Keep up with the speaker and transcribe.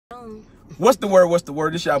on. What's the word? What's the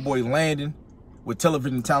word? This y'all boy Landon with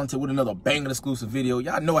Television Talented with another banging exclusive video.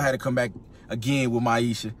 Y'all know I had to come back again with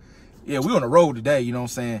Maisha. Yeah, we on the road today, you know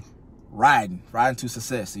what I'm saying? Riding to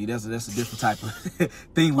success. See, that's a different type of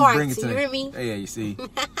thing we bring it to. You hear me? Yeah, you see.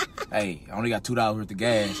 Hey, I only got $2 worth of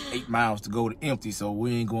gas, 8 miles to go to empty, so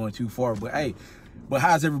we ain't going too far. But hey,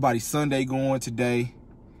 how's everybody's Sunday going today?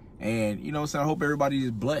 And you know what I'm saying? I hope everybody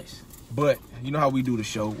is blessed. But you know how we do the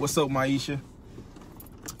show. What's up, Maisha?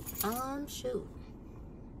 Shoot.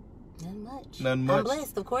 Nothing much. Nothing much? I'm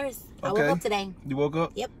blessed, of course. Okay. I woke up today. You woke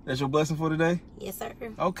up? Yep. That's your blessing for today? Yes, sir.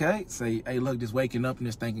 Okay. Say, hey, look, just waking up and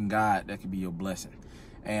just thanking God, that could be your blessing.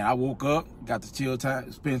 And I woke up, got to chill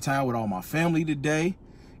time, spend time with all my family today.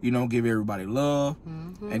 You know, give everybody love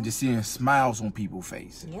and just seeing smiles on people's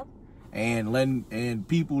face. Yep. And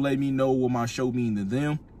people let me know what my show mean to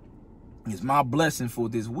them. It's my blessing for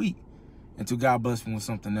this week. Until God bless me with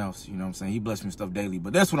something else. You know what I'm saying? He blessed me with stuff daily.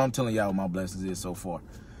 But that's what I'm telling y'all what my blessings is so far.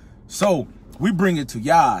 So we bring it to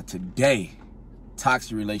y'all today.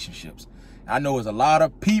 Toxic relationships. I know there's a lot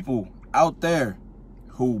of people out there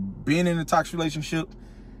who been in a toxic relationship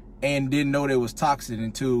and didn't know they was toxic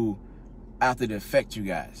until after it affect you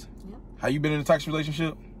guys. Yep. How you been in a toxic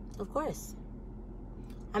relationship? Of course.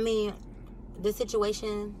 I mean, the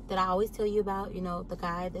situation that I always tell you about, you know, the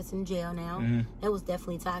guy that's in jail now, that was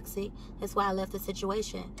definitely toxic. That's why I left the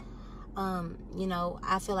situation. You know,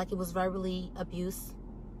 I feel like it was verbally abuse.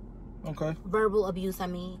 Okay. Verbal abuse, I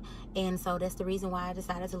mean. And so that's the reason why I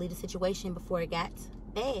decided to leave the situation before it got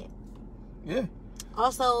bad. Yeah.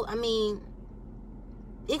 Also, I mean,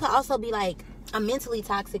 it could also be like a mentally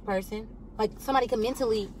toxic person. Like somebody could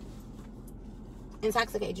mentally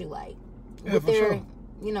intoxicate you, like, with their... Sure.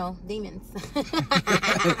 You know, demons.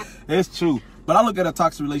 It's true. But I look at a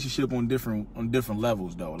toxic relationship on different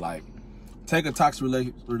levels though. Like, take a toxic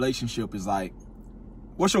relationship is like,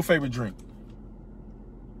 what's your favorite drink?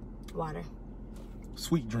 Water.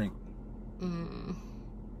 Sweet drink.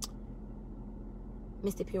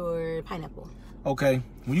 Mr. Pure pineapple. Okay.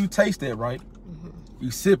 When you taste that, right?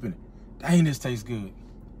 You sipping it. Dang, this tastes good.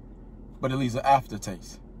 But it leaves an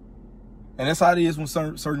aftertaste. And that's how it is when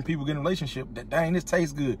certain people get in a relationship. That dang, this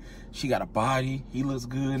tastes good. She got a body, he looks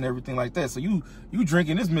good, and everything like that. So you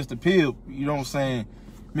drinking this Mr. Pill, you know what I'm saying,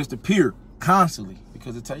 Mr. Pure, constantly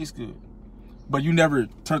because it tastes good. But you never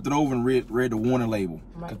turned it over and read the warning label.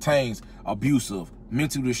 Right. Contains abusive,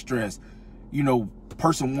 mental distress. You know,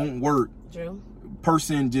 person won't work. True.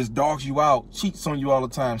 Person just dogs you out, cheats on you all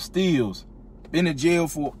the time, steals, been in jail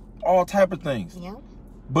for all type of things. Yeah.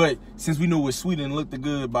 But since we knew it's sweet and looked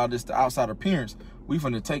good by this the outside appearance, we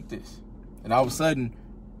finna take this. And all of a sudden,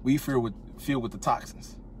 we filled with the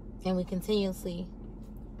toxins. And we continuously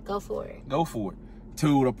go for it. Go for it.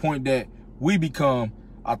 To the point that we become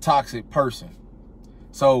a toxic person.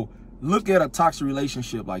 So look at a toxic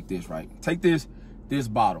relationship like this, right? Take this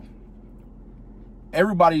bottle.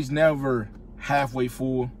 Everybody's never halfway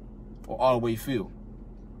full or all the way filled.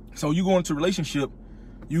 So you go into a relationship,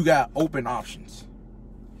 you got open options.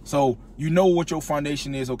 So you know what your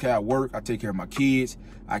foundation is. Okay, I work, I take care of my kids,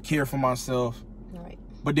 I care for myself. All right.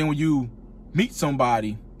 But then when you meet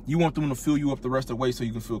somebody, you want them to fill you up the rest of the way so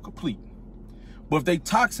you can feel complete. But if they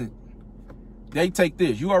toxic, they take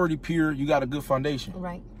this. You already pure, you got a good foundation.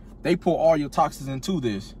 Right. They pour all your toxins into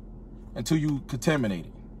this until you contaminate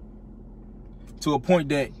it. To a point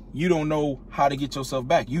that you don't know how to get yourself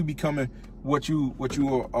back. You becoming what you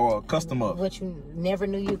are accustomed of. What you never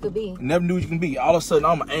knew you could be. Never knew you can be. All of a sudden,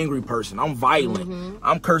 I'm an angry person. I'm violent.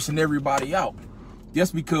 I'm cursing everybody out.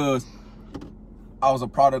 Just because I was a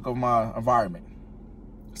product of my environment.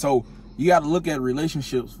 So you got to look at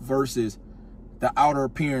relationships versus the outer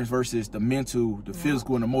appearance versus the mental, the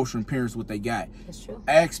physical, and emotional appearance what they got. That's true.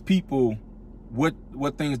 Ask people what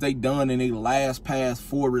things they done in their past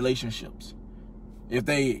 4 relationships. If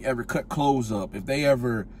they ever cut clothes up, if they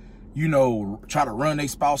ever, you know, try to run their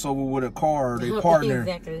spouse over with a car or their partner,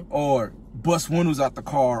 exactly. Or bust windows out the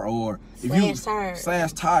car, or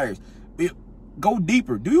slash tires. Go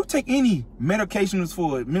deeper. Do you take any medications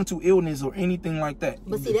for mental illness or anything like that?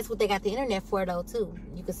 But see, that's what they got the internet for, though, too.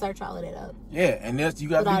 You can search all of that up. Yeah, and you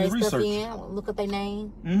got to do your research. Look up their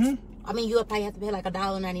name. I mean, you'll probably have to pay like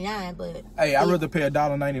 $1.99, but hey, I'd rather pay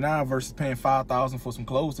 $1.99 versus paying $5,000 for some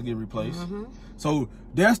clothes to get replaced. So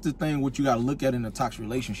that's the thing what you got to look at in a toxic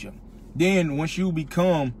relationship. Then once you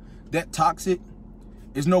become that toxic,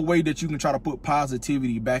 there's no way that you can try to put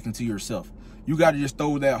positivity back into yourself. You got to just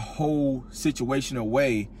throw that whole situation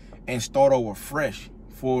away and start over fresh.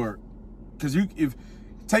 Because if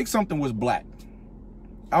take something was black,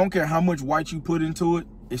 I don't care how much white you put into it,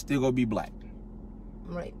 it's still gonna be black.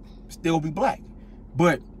 Right. Still be black.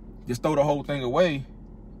 But just throw the whole thing away,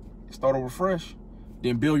 start over fresh,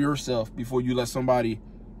 then build yourself before you let somebody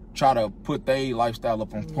try to put their lifestyle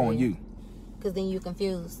up upon you. Because then you're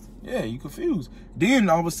confused. Yeah, you confused. Then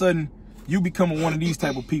all of a sudden, you become one of these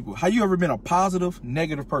type of people. Have you ever been a positive,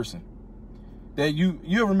 negative person? That you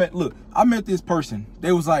ever met? Look, I met this person.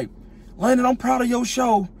 They was like, Landon, I'm proud of your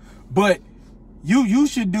show, but you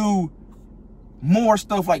should do more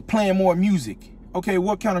stuff like playing more music. Okay,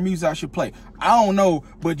 what kind of music I should play? I don't know,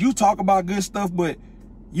 but you talk about good stuff, but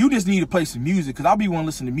you just need to play some music, because I'll be one to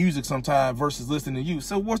listen to music sometimes versus listening to you.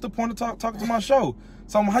 So what's the point of talking to my show?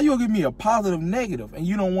 So how you gonna give me a positive, negative? And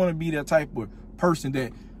you don't want to be that type of person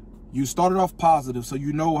that you started off positive, so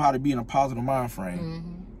you know how to be in a positive mind frame.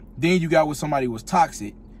 Mm-hmm. Then you got with somebody who was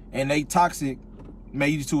toxic, and they toxic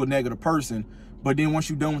made you to a negative person. But then once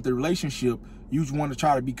you're done with the relationship, you just want to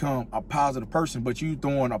try to become a positive person, but you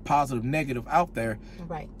throwing a positive negative out there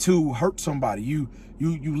to hurt somebody. You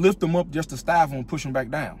lift them up just to stifle them and push them back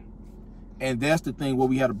down. And that's the thing what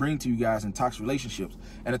we had to bring to you guys in toxic relationships.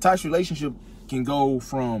 And a toxic relationship can go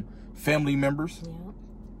from family members,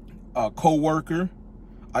 a co-worker,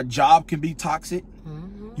 a job can be toxic.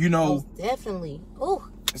 Mm-hmm. You know, most definitely. Oh,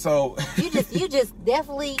 so you just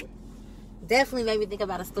definitely made me think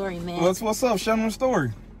about a story, man. What's up? Show me a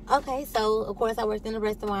story. Okay, so of course I worked in a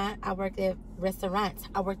restaurant. I worked at restaurants.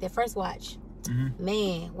 I worked at First Watch. Mm-hmm.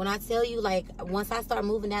 Man, when I tell you, like, once I started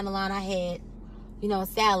moving down the line, I had, you know,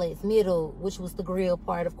 salads, middle, which was the grill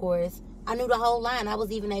part, of course. I knew the whole line. I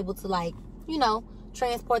was even able to, like, you know,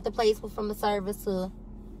 transport the place from the service to,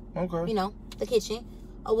 you know, the kitchen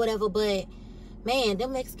or whatever. But man,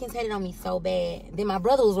 them Mexicans hated on me so bad. Then my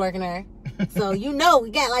brother was working there, so you know,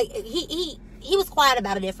 we got like he was quiet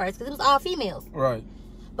about it at first because it was all females, right?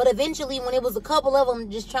 But eventually, when it was a couple of them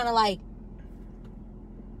just trying to, like,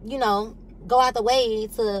 you know, go out the way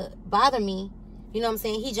to bother me, you know what I'm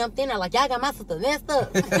saying? He jumped in there like, y'all got my sister messed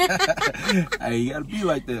up. Hey, you gotta be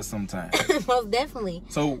like that sometimes. Most definitely.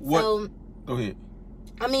 So what? So, go ahead.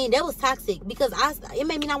 I mean, that was toxic because it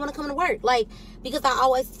made me not want to come to work. Like, because I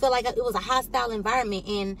always felt like it was a hostile environment,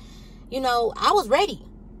 and, you know, I was ready.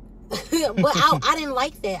 But I didn't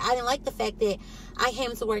like that. I didn't like the fact that I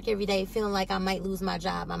came to work every day feeling like I might lose my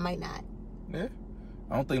job. I might not. Yeah.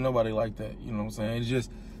 I don't think nobody like that. You know what I'm saying? It's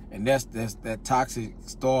just, and that's that toxic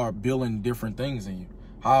start building different things in you.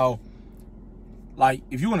 How, like,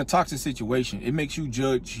 if you're in a toxic situation, it makes you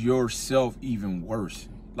judge yourself even worse.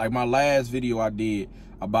 Like my last video I did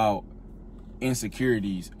about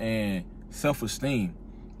insecurities and self-esteem,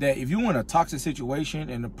 that if you're in a toxic situation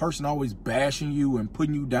and the person always bashing you and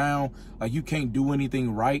putting you down, like you can't do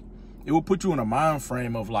anything right, it will put you in a mind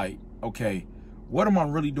frame of like, okay, what am I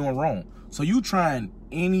really doing wrong? So you trying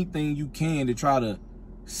anything you can to try to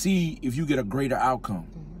see if you get a greater outcome.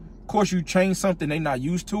 Of course, you change something they not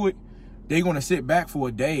used to it, they're going to sit back for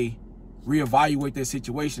a day, reevaluate their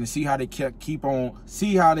situation and see how they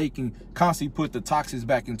see how they can constantly put the toxics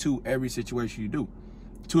back into every situation you do,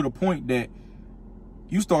 to the point that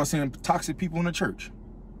you start seeing toxic people in the church,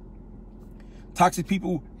 toxic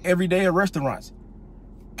people every day at restaurants.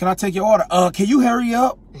 Can I take your order? Can you hurry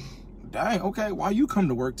up? Dang, okay, why you come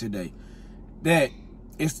to work today? That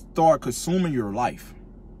it start consuming your life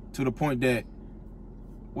to the point that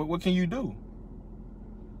what can you do?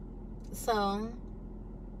 So,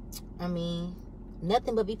 I mean,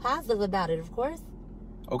 nothing but be positive about it, of course.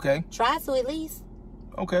 Okay. Try to at least.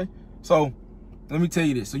 Okay. So, let me tell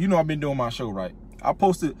you this. So, you know I've been doing my show, right? I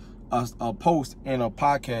posted a post in a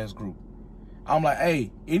podcast group. I'm like,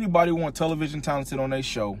 hey, anybody want television talented on their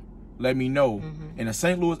show, let me know, in the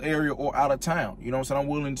St. Louis area or out of town. You know what I'm saying? I'm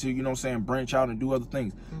willing to, you know what I'm saying, branch out and do other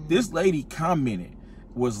things. This lady commented,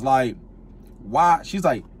 was like, why? She's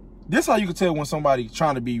like, this is how you can tell when somebody's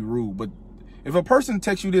trying to be rude. But if a person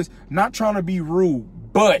texts you this, not trying to be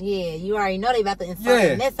rude, but... yeah, you already know they about to insult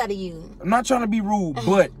the mess out of you. I'm not trying to be rude,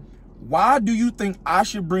 but why do you think I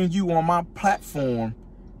should bring you on my platform?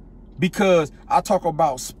 Because I talk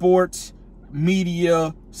about sports,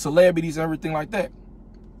 media, celebrities, everything like that.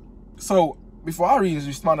 So before I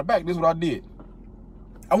responded back, this is what I did.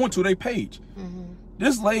 I went to their page.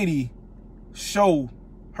 This lady show,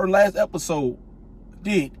 her last episode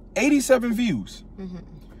did 87 views.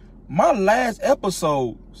 My last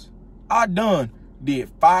episodes I done did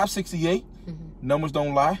 568, numbers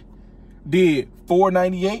don't lie. Did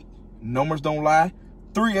 498, numbers don't lie.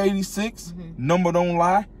 386, number don't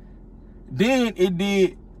lie. Then it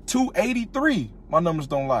did 283, my numbers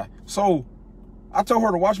don't lie. So I told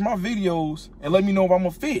her to watch my videos and let me know if I'm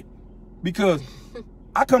a fit. Because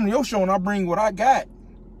I come to your show and I bring what I got.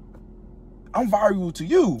 I'm valuable to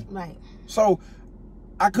you. Right. So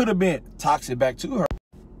I could have been toxic back to her.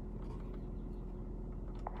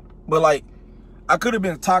 But like, I could have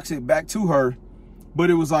been toxic back to her, but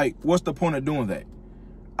it was like, what's the point of doing that?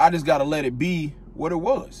 I just got to let it be what it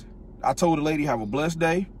was. I told the lady, have a blessed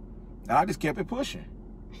day, and I just kept it pushing.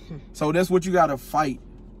 So that's what you got to fight,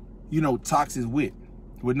 you know, toxic with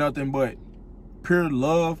nothing but pure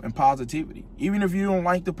love and positivity. Even if you don't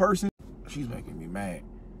like the person, she's making me mad.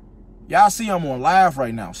 Y'all see I'm on live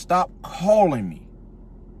right now. Stop calling me.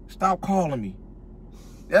 Stop calling me.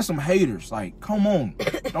 That's some haters. Like, come on.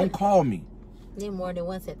 Don't call me. Then more than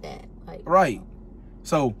once at that. Like, right.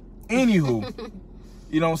 So, anywho,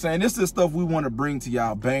 you know what I'm saying? This is stuff we want to bring to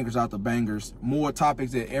y'all, bangers out the bangers. More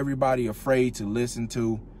topics that everybody afraid to listen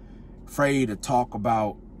to, afraid to talk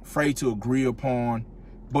about, afraid to agree upon,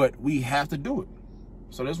 but we have to do it.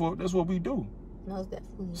 So that's what we do. Most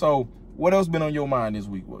definitely. So what else been on your mind this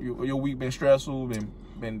week? Your week been stressful,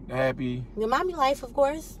 been happy? Your mommy life, of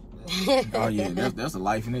course. Oh yeah, that's a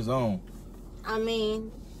life in its own. I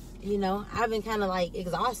mean, you know, I've been kind of like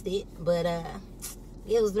exhausted, but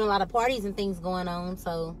it was doing a lot of parties and things going on,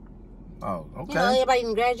 so. Oh, okay. You know, everybody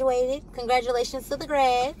done graduated. Congratulations to the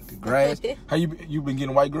grads. Congrats. How you been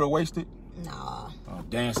getting white girl wasted? Nah. Oh,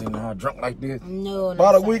 dancing drunk like this? No.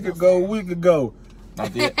 About a week ago.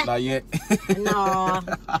 Not yet. Not yet. No.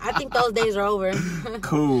 I think those days are over.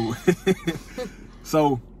 Cool.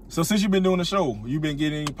 So since you've been doing the show, you been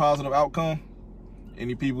getting any positive outcome?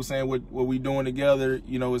 Any people saying what we doing together,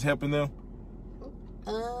 you know, is helping them?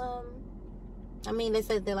 I mean, they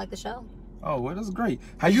said they like the show. Oh, well, that's great.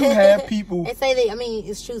 Have you had people... They say I mean,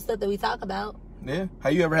 it's true stuff that we talk about. Yeah.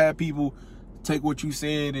 Have you ever had people take what you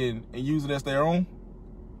said and use it as their own?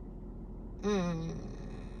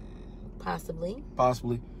 Possibly.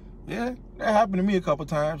 Possibly. Yeah, that happened to me a couple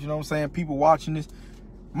times. You know what I'm saying? People watching this.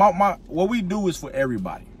 What we do is for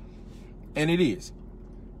everybody. And it is.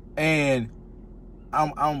 And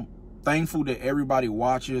I'm thankful that everybody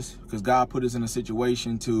watches, because God put us in a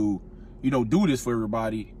situation to, you know, do this for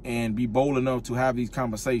everybody and be bold enough to have these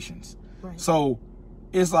conversations. Right. So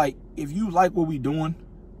it's like, if you like what we doing,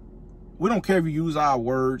 we don't care if you use our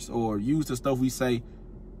words or use the stuff we say,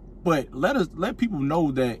 but let people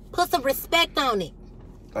know that. Put some respect on it.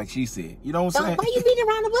 Like she said. You know what I'm saying? Why you beating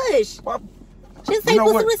around the bush? Well, just say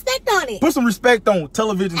put some respect on it. Put some respect on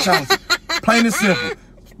television channels. Plain and simple.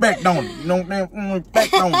 Respect on it. You know what I'm saying?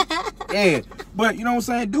 Respect on it. Yeah. But you know what I'm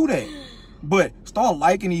saying? Do that. But start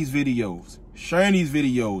liking these videos, sharing these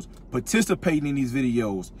videos, participating in these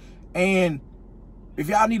videos. And if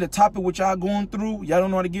y'all need a topic what y'all going through, y'all don't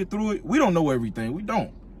know how to get through it, we don't know everything. We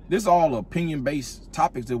don't. This is all opinion-based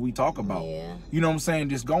topics that we talk about. Yeah. You know what I'm saying?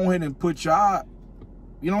 Just go ahead and put y'all,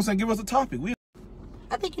 you know what I'm saying? Give us a topic.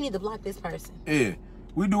 I think you need to block this person. Yeah.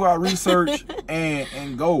 We do our research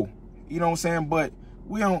and go. You know what I'm saying? But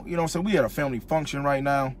we don't, you know what I'm saying? We at a family function right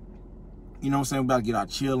now. You know what I'm saying? We about to get our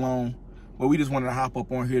chill on. But we just wanted to hop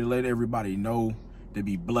up on here to let everybody know, to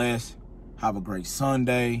be blessed, have a great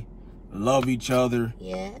Sunday, love each other.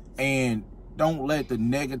 Yeah. And don't let the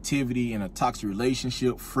negativity in a toxic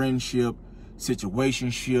relationship, friendship,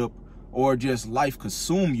 situationship, or just life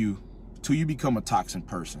consume you till you become a toxic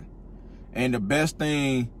person. And the best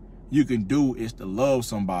thing you can do is to love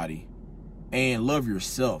somebody and love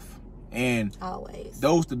yourself. And always,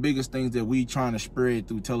 those the biggest things that we trying to spread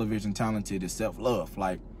through Television Talented is self-love.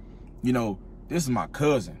 Like, you know, this is my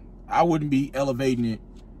cousin. I wouldn't be elevating it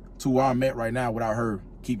to where I'm at right now without her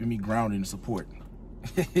keeping me grounded and support.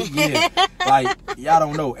 Yeah, like, y'all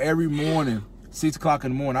don't know. Every morning, 6 o'clock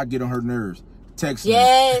in the morning, I get on her nerves. Texting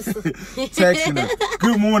her. Texting her.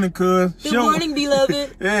 Good morning, cuz. Good morning,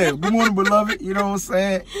 beloved. Yeah, good morning, beloved. You know what I'm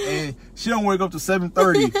saying? And she don't wake up to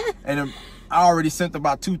 7:30. And I already sent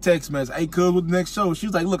about 2 text messages. Hey, cuz, what's the next show?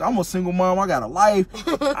 She's like, look, I'm a single mom. I got a life.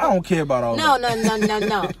 I don't care about all that.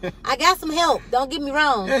 No. I got some help. Don't get me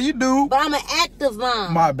wrong. Yeah, you do. But I'm an active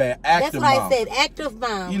mom. My bad. Active mom. That's what I said. Active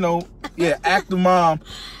mom. You know, yeah, active mom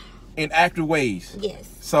in active ways. Yes.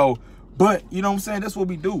 So, but, you know what I'm saying? That's what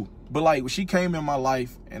we do. But, like, when she came in my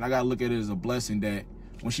life, and I got to look at it as a blessing that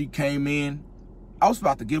when she came in, I was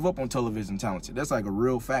about to give up on Television Talented. That's like a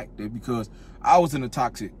real fact, because I was in a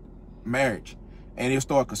toxic marriage, and it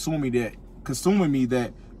started consuming me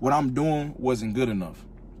that what I'm doing wasn't good enough.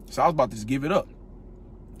 So I was about to just give it up.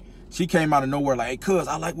 She came out of nowhere like, hey, cuz,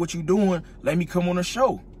 I like what you doing. Let me come on the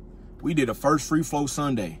show. We did a first Free Flow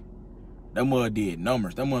Sunday. That mother did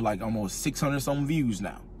numbers. That mother like almost 600-something views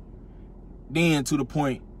now. Then to the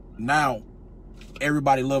point, now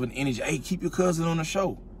everybody loving energy. Hey, keep your cousin on the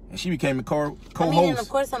show. And she became a co-host. I mean, and of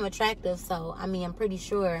course I'm attractive, so I mean, I'm pretty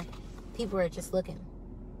sure people are just looking.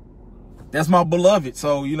 That's my beloved.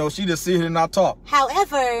 So, you know, she just sit here and not talk.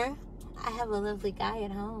 However, I have a lovely guy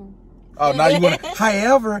at home. Oh, now you want to,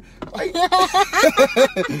 however, like,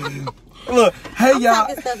 look, hey, I'm y'all.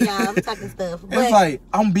 talking stuff, y'all. I'm talking stuff. But It's like,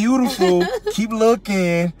 I'm beautiful, keep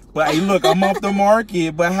looking, but hey, look, I'm off the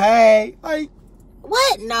market, but hey, like.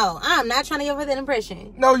 what? No, I'm not trying to give her that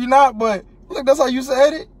impression. No, you're not, but look, that's how you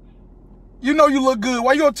said it. You know you look good.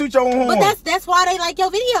 Why you gonna toot your own horn? But that's why they like your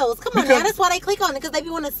videos. Come on, Because- now. That's why they click on it, because they be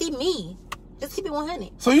want to see me. Just keep it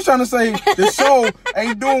 100. So you trying to say the show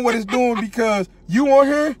ain't doing what it's doing because you on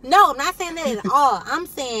here? No, I'm not saying that at all. I'm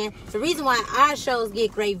saying the reason why our shows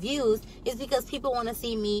get great views is because people want to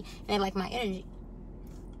see me and they like my energy.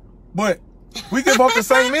 But we give off the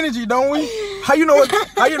same energy, don't we? How you know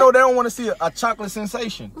they don't want to see a chocolate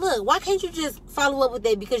sensation? Look, why can't you just follow up with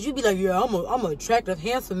that? Because you be like, yeah, I'm an attractive,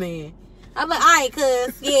 handsome man. I'm like, all right,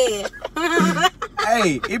 cuz, yeah.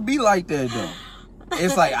 Hey, it be like that though.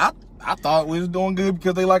 It's like I thought we was doing good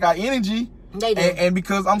because they like our energy. They do. And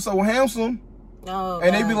because I'm so handsome. Oh,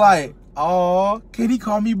 And they be like, oh, can he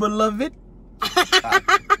call me beloved?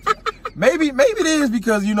 maybe it is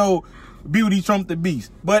because, you know, beauty trumped the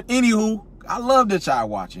beast. But anywho, I love that y'all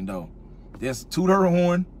watching though. Just toot her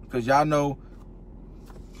horn because y'all know.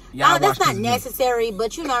 Oh, that's not necessary,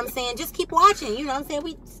 but you know what I'm saying? Just keep watching. You know what I'm saying?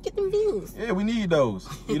 We just get them views. Yeah, we need those.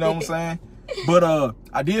 You know what I'm saying? But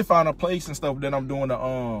I did find a place and stuff that I'm doing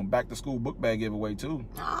the back to school book bag giveaway too.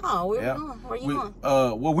 Oh, where you going? Where you going?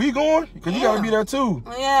 Well, we going? Because you gotta be there too.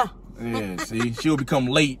 Oh, yeah. Yeah, see, she'll become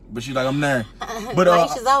late, but she's like, I'm there. But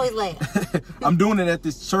she's always late. I'm doing it at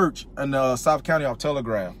this church in South County off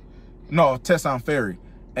Telegraph. No, Tesson Ferry.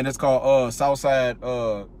 And it's called Southside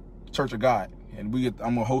Church of God. And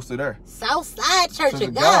I'm gonna host it there. Southside Church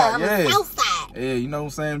of God. I'm yeah. a Southside. Yeah, you know what I'm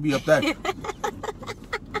saying? Be up there.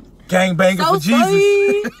 Gang banging So for Jesus.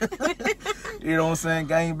 You know what I'm saying?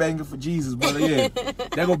 Gang banging for Jesus, brother. Yeah.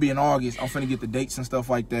 That gonna be in August. I'm finna get the dates and stuff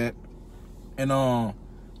like that. And I'm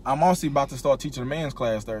also about to start teaching a man's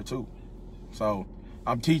class there too. So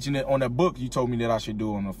I'm teaching it on that book you told me that I should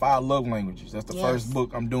do on the 5 love languages. That's the first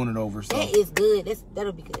book I'm doing it over. So that is good.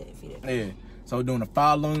 That'll be good if you do. Yeah. So doing the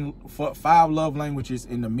 5 love languages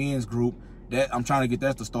in the men's group. That I'm trying to get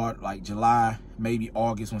that to start like July, maybe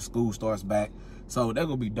August when school starts back. So that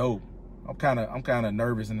gonna be dope. I'm kind of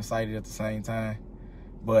nervous and excited at the same time.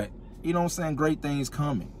 But you know what I'm saying? Great things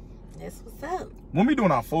coming. That's what's up. When we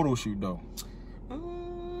doing our photo shoot though? I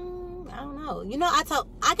don't know. You know, I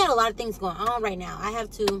got a lot of things going on right now. I have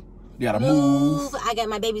to You gotta move. I got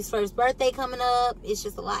my baby's first birthday coming up. It's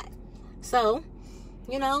just a lot. So,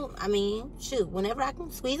 you know, I mean, shoot, whenever I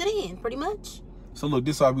can squeeze it in, pretty much. So look,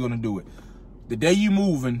 this is how we're gonna do it. The day you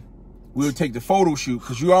moving, we'll take the photo shoot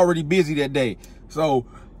because you're already busy that day. So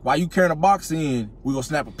while you carrying a box in, we're gonna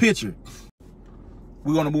snap a picture.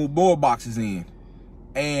 We're gonna move more boxes in,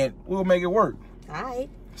 and we'll make it work. All right.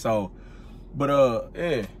 So, but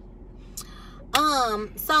yeah.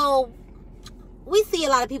 So we see a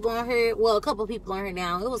lot of people on here. Well, a couple of people on here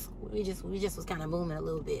now. We just was kind of moving a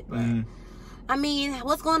little bit, but I mean,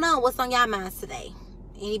 what's going on? What's on y'all minds today?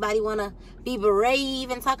 Anybody want to be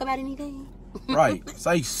brave and talk about anything? Right.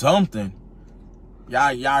 Say something.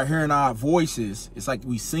 Y'all hearing our voices. It's like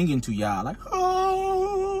we singing to y'all. Like,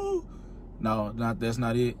 oh. No, that's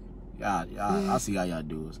not it. I see how y'all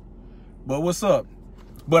do it. But what's up?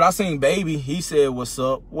 But I seen Baby. He said, what's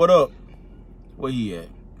up? What up? Where he at?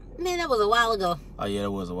 Man, that was a while ago. Oh, yeah,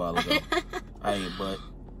 that was a while ago. Hey, but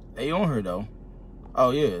they on her, though.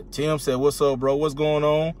 Oh, yeah. Tim said, what's up, bro? What's going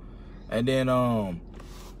on? And then,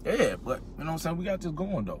 yeah, but, you know what I'm saying? We got this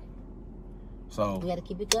going, though. So we gotta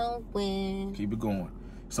keep it going. Keep it going.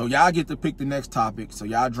 So y'all get to pick the next topic. So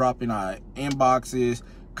y'all drop in our inboxes,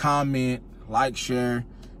 comment, like, share,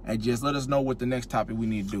 and just let us know what the next topic we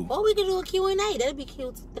need to do. Or we can do a Q&A. That'd be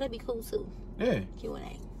cute. That'd be cool too. Yeah.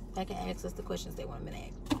 Q&A. They can ask us the questions they want me to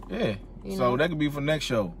ask. Yeah. You so know? that could be for next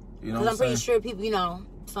show. You know what I'm pretty sure people, you know,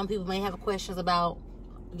 some people may have questions about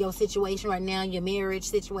your situation right now, your marriage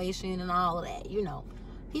situation and all of that. You know,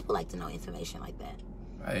 people like to know information like that.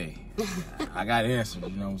 Hey, I got answers, you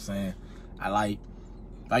know what I'm saying? I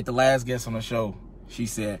like the last guest on the show, she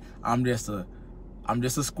said, I'm just a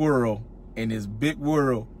squirrel in this big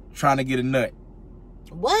world trying to get a nut.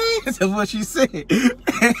 What? That's what she said.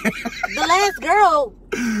 The last girl.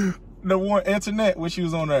 The one internet when she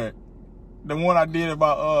was on there. The one I did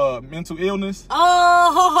about mental illness.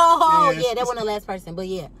 Oh, yeah, that wasn't the last person, but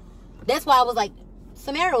yeah. That's why I was like,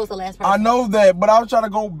 Samara was the last person. I know that, but I was trying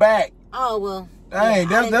to go back. Oh, well. Dang,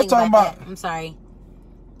 yeah, that's talking about. That. I'm sorry.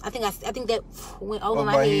 I think that went over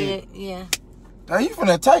my head. Yeah. Dang, you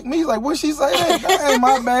finna attack me? Like, what she say? Dang,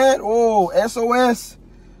 my bad. Oh, SOS.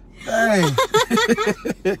 Dang.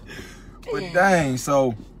 But dang,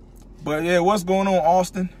 so, but yeah, what's going on,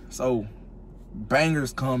 Austin? So,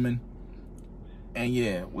 bangers coming. And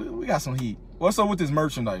yeah, we got some heat. What's up with this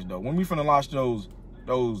merchandise, though? When we finna launch those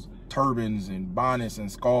turbans and bonnets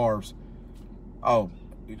and scarves,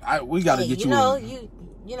 we got to get you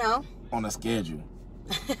know on a schedule.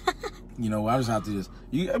 I just have to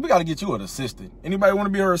we got to get you an assistant. Anybody want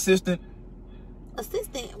to be her assistant?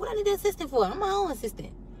 Assistant? What I need an assistant for? I'm my own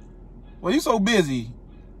assistant. Well, you so busy,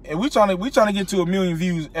 and we trying to get to 1 million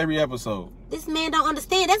views every episode. This man don't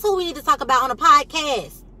understand. That's what we need to talk about on a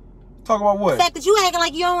podcast. Talk about what? The fact that you acting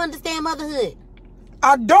like you don't understand motherhood.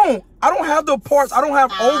 I don't have the parts. I don't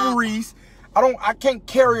have ovaries. I can't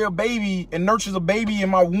carry a baby and nurture a baby in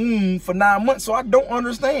my womb for 9 months, so I don't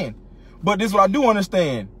understand. But this is what I do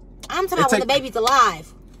understand. I'm talking about when the baby's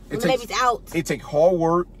alive. When the baby's out. It takes hard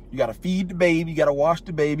work. You got to feed the baby. You got to wash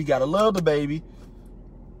the baby. You got to love the baby. You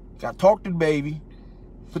got to talk to the baby.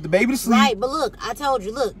 Put the baby to sleep. Right, but look, I told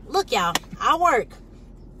you. Look, y'all. I work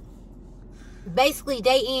basically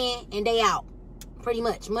day in and day out. Pretty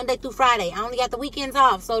much. Monday through Friday. I only got the weekends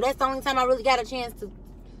off. So that's the only time I really got a chance to,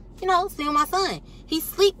 see my son. He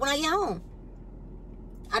sleep when I get home.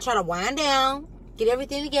 I try to wind down, get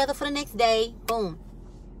everything together for the next day. Boom.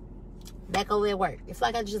 Back over at work. It's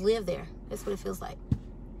like I just live there. That's what it feels like.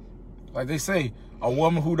 Like they say, a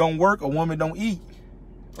woman who don't work, a woman don't eat.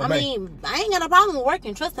 I mean, I ain't got no problem with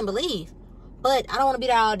working, trust and believe. But I don't want to be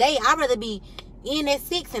there all day. I'd rather be in at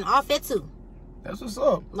 6 and off at 2. That's what's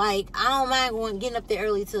up. Like, I don't mind getting up there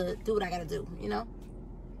early to do what I got to do,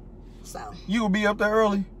 So. You will be up there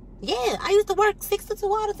early? Yeah, I used to work 6 to 2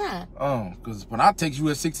 all the time. Oh, because when I text you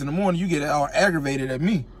at 6 in the morning, you get all aggravated at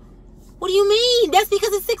me. What do you mean? That's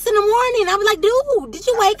because it's 6 in the morning. I'm like, dude, did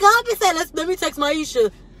you wake up and say, let me text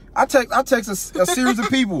Maisha? I text a series of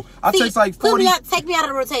people. I text like 40. Take me out of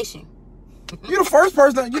the rotation. You're the first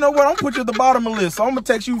person. You know what? I'm going to put you at the bottom of the list. So I'm going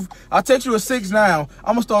to text you. I text you at 6 now.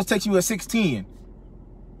 I'm going to start texting you at 6:10.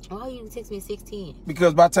 Why you text me at 6:10?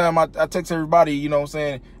 Because by the time I text everybody, you know what I'm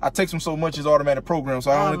saying, I text them so much it's automatic program. So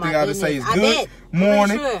the only thing I just say is good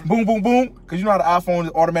morning, boom, boom, boom. Because you know how the iPhone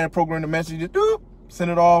is automatic program the message. Doop,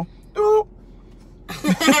 send it all. Doop.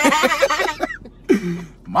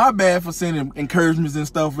 My bad for sending encouragements and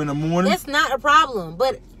stuff in the morning. That's not a problem,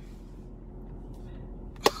 but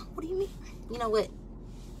what do you mean? You know what?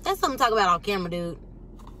 That's something to talk about on camera, dude.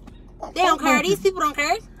 They don't care. These people don't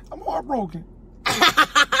care. I'm heartbroken.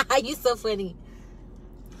 You so funny.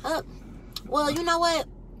 Well, you know what?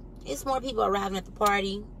 It's more people arriving at the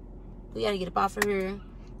party. We gotta get up off of here.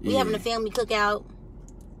 We having a family cookout.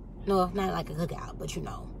 No, not like a cookout, but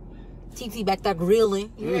TT back there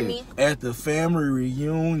grilling. You know what I mean? At the family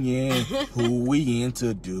reunion, who we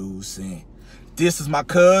introducing? This is my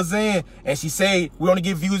cousin, and she say we only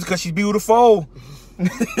get views because she's beautiful.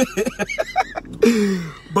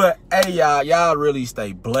 But hey, y'all really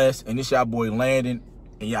stay blessed. And this y'all boy Landon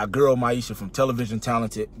and y'all girl Maisha from Television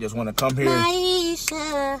Talented. Just want to come here.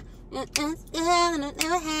 Maisha.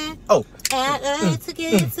 Oh. I'd like to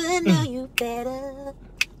get to know you better.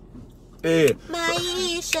 Yeah.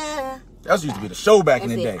 Maisha. That used to be the show back in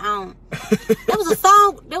the day. There was a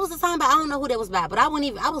song, but I don't know who that was by. But I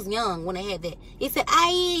was young when they had that. It said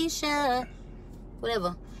Aisha.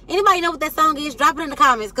 Whatever. Anybody know what that song is? Drop it in the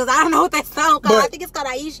comments, because I don't know what that song called. I think it's called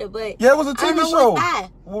Aisha, but yeah, it was a TV show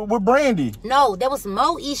with Brandy. No, that was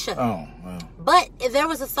Moesha. Oh, wow. But there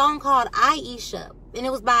was a song called Aisha, and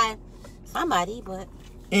it was by somebody, but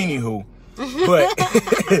anywho.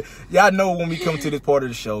 But y'all know when we come to this part of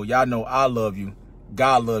the show, y'all know I love you,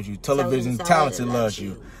 God loves you, Television Talented loves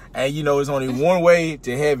you. And there's only one way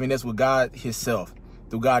to heaven, that's with God himself,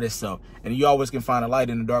 through God himself. And you always can find a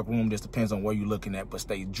light in the dark room. Just depends on where you're looking at. But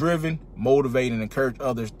stay driven, motivate, and encourage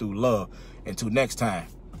others through love. Until next time.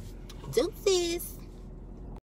 Deuces.